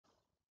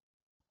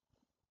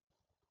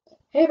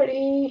Hey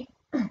buddy!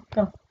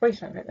 Oh,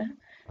 voice went a bit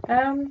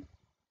there.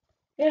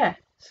 Yeah,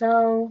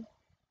 so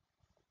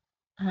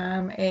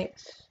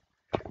it's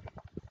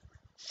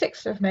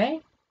 6th of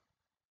May.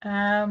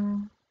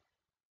 Um,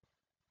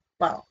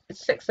 well,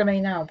 it's 6th of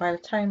May now. By the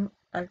time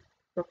I've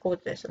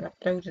recorded this and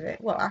uploaded it,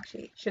 well,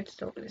 actually, it should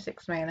still be the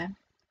 6th of May then,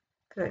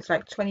 because it's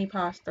like 20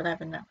 past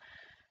 11 now.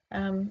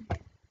 Um,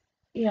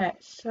 yeah,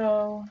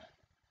 so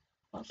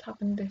what's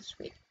happened this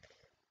week?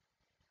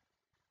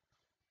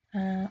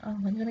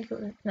 When did I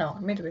go? No, I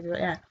made a video,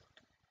 yeah.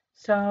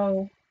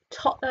 So,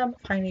 Tottenham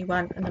finally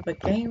won another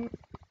game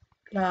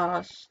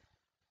last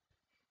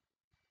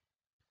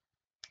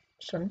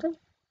Sunday? I can't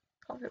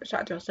remember if it was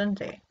Saturday or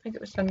Sunday. I think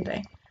it was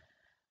Sunday.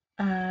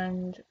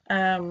 And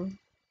I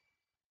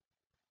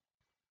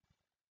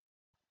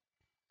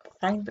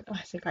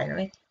say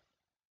finally,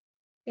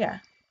 yeah,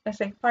 I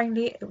say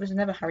finally, it was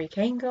another Harry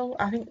Kane goal.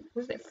 I think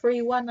was it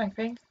 3-1. I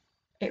think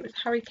it was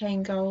Harry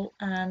Kane goal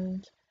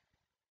and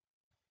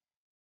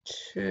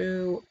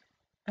two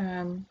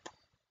um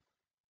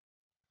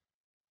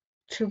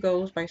two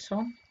goals by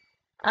Son,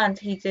 and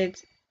he did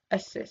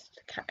assist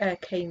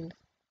Kane's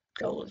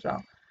goal as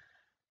well.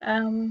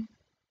 Um,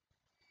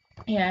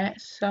 yeah,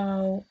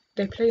 so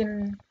they play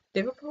in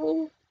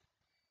Liverpool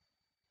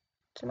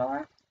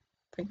tomorrow.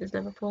 I think it's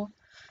Liverpool.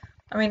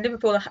 I mean,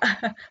 Liverpool,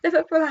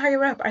 Liverpool are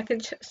higher up. I can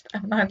just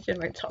imagine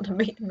like Tottenham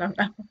beating them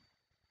now.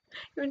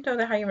 Even though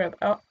they're higher up,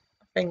 oh,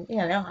 I think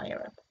yeah, they are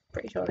higher up.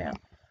 Pretty sure they are.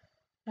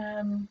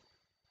 Um,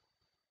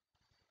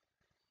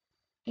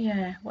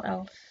 yeah. What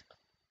else?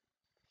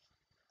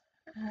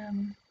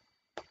 Um,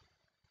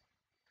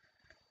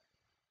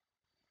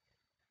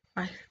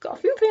 I've got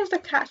a few things to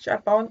catch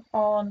up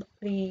on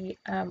the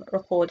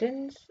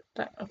recordings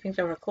that things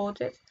I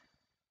recorded,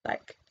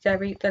 like the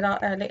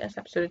latest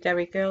episode of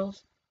Derry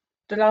Girls,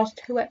 the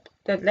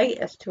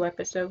latest two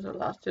episodes,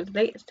 the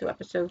latest two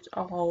episodes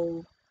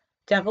of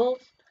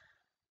Devils.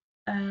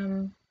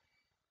 Um,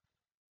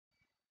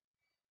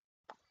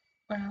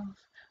 what else?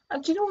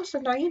 And do you know what's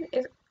annoying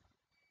is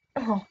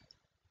oh,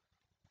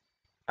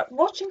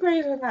 watching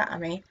Grey's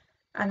Anatomy,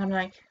 and I'm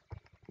like,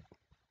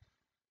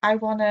 I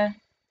wanna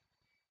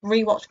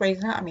rewatch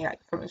Grey's Anatomy like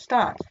from the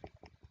start.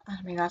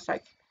 I mean that's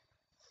like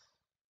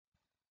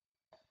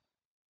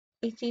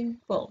 18.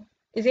 Well,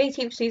 it's the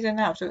 18th season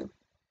now, so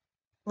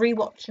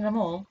rewatching them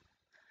all,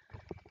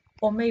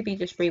 or maybe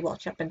just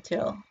rewatch up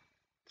until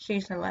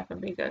season 11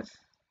 because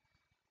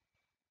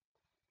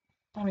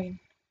I mean,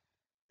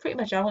 pretty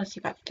much I want to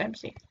see Patrick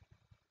Dempsey.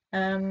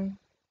 Um,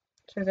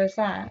 so there's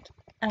that.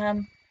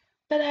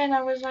 But then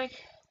I was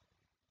like,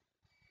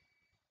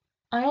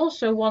 I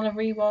also want to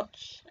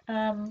rewatch.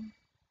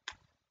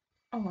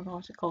 Oh my god,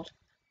 what's it called?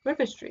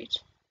 River Street.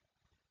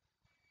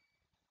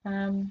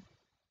 Um,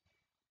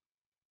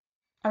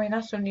 I mean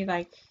that's only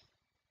like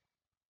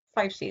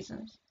 5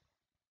 seasons.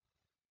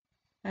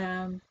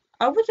 Um,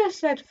 I would have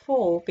said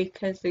four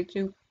because they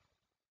do,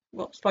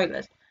 well,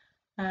 spoilers.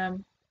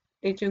 Um,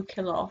 they do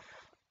kill off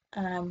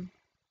um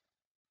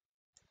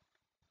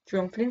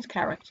Jerome Flynn's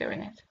character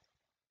in it.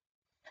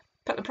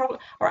 But the problem,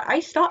 alright, I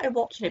started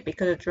watching it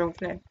because of Jerome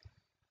Flynn,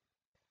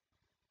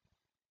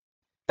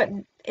 but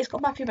it's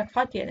got Matthew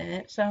McFadden in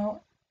it,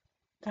 so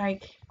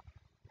like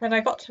when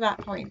I got to that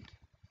point,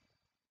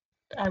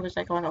 I was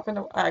like, oh, I'm not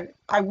gonna.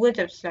 I would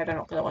have said I'm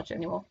not gonna watch it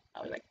anymore.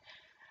 I was like,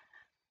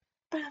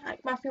 but I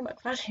like Matthew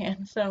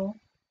McFadden, so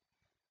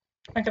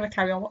I'm gonna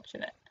carry on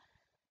watching it.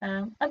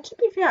 And to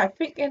be fair, I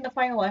think in the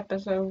final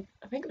episode,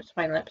 I think it was the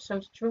final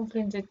episode, Jerome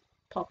Flynn did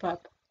pop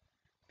up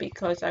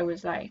because I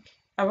was like,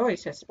 I've already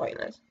said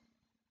spoilers,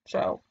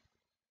 so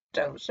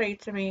don't say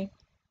to me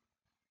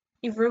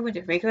you've ruined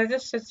it for me because I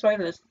just said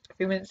spoilers a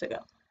few minutes ago.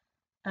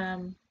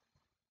 Um,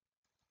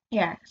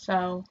 yeah,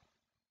 so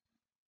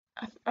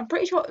I'm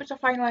pretty sure it was the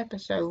final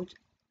episode,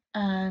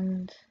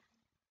 and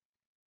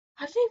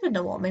I don't even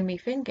know what made me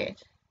think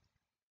it,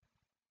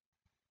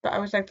 but I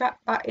was like, that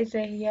is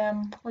a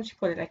what do you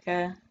call it, like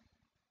a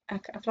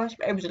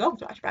flashback. It was a long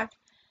flashback,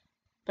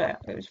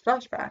 but it was a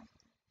flashback,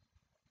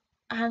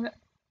 and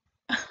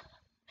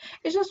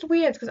it's just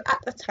weird because at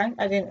the time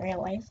I didn't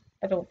realize.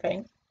 I don't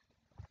think,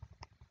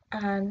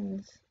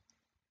 and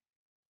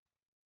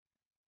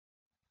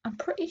I'm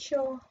pretty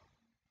sure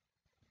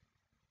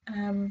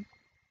um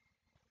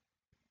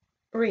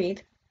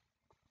Reed,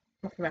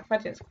 Matthew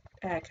McFadden's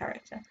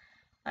character,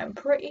 I'm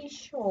pretty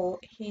sure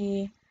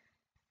he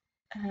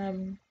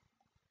um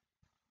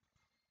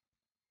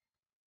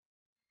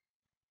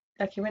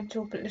like he went to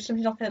open, there's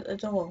something knocking at the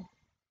door,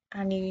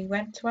 and he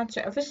went to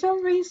answer it. For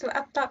some reason,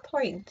 at that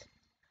point,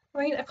 I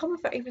mean, I can't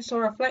remember if I even saw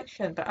a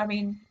reflection, but I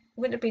mean, it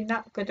wouldn't have been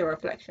that good a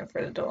reflection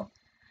through the door.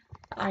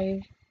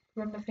 I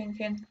remember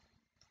thinking,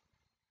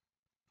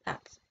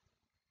 that's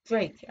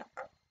Drake,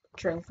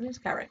 Jerome from his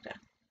character.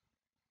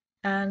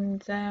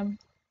 And I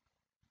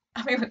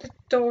mean, when the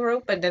door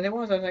opened and I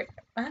was like,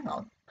 hang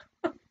on,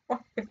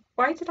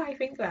 why did I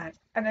think that?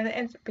 And then it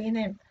ends up being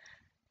him.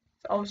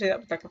 So obviously that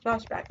was like a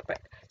flashback,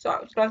 but so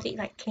I was glad he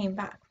like came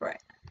back for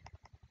it.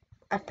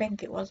 I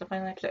think it was the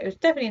final episode. It was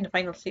definitely in the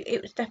final season.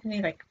 It was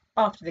definitely like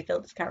after they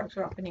killed this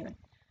character off anyway.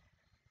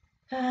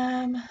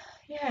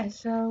 Yeah,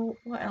 so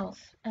what else?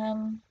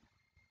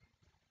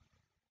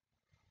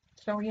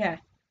 So yeah,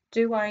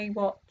 do I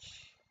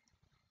watch,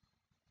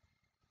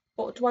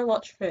 what do I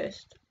watch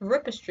first?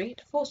 Ripper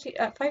Street, 5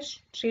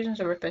 seasons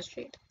of Ripper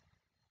Street,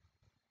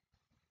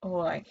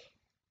 or like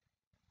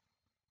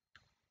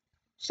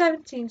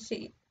 17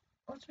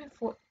 what's my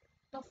four,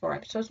 not 4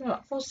 episodes, no,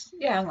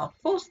 yeah, no,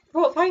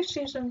 5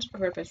 seasons of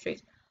Ripper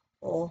Street,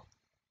 or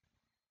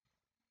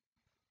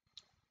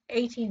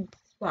 18,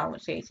 well, I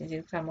won't say 18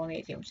 seasons because I'm only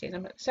 18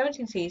 season, but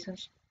 17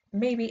 seasons,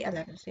 maybe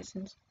 11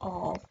 seasons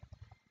of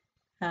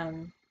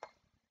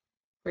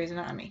Grey's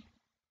Anatomy.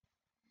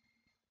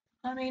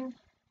 I mean,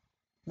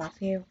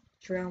 Matthew,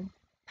 Jerome,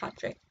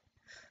 Patrick.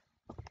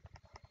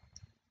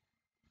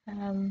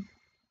 Trying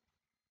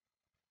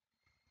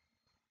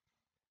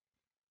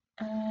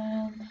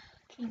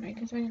to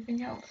think, is there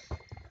anything else?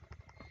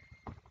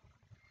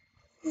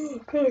 Oh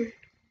god,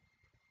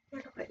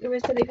 I don't think there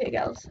is anything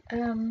else. I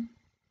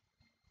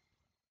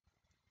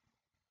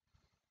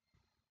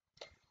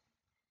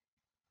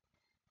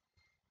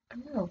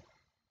don't know.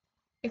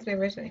 If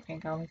there is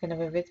anything, I'll make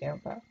another video,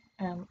 but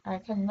I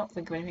cannot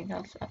think of anything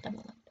else at the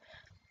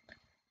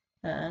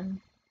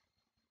moment.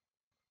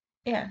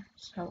 Yeah,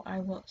 so I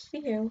will see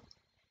you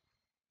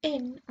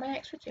in my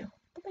next video.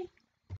 Bye bye.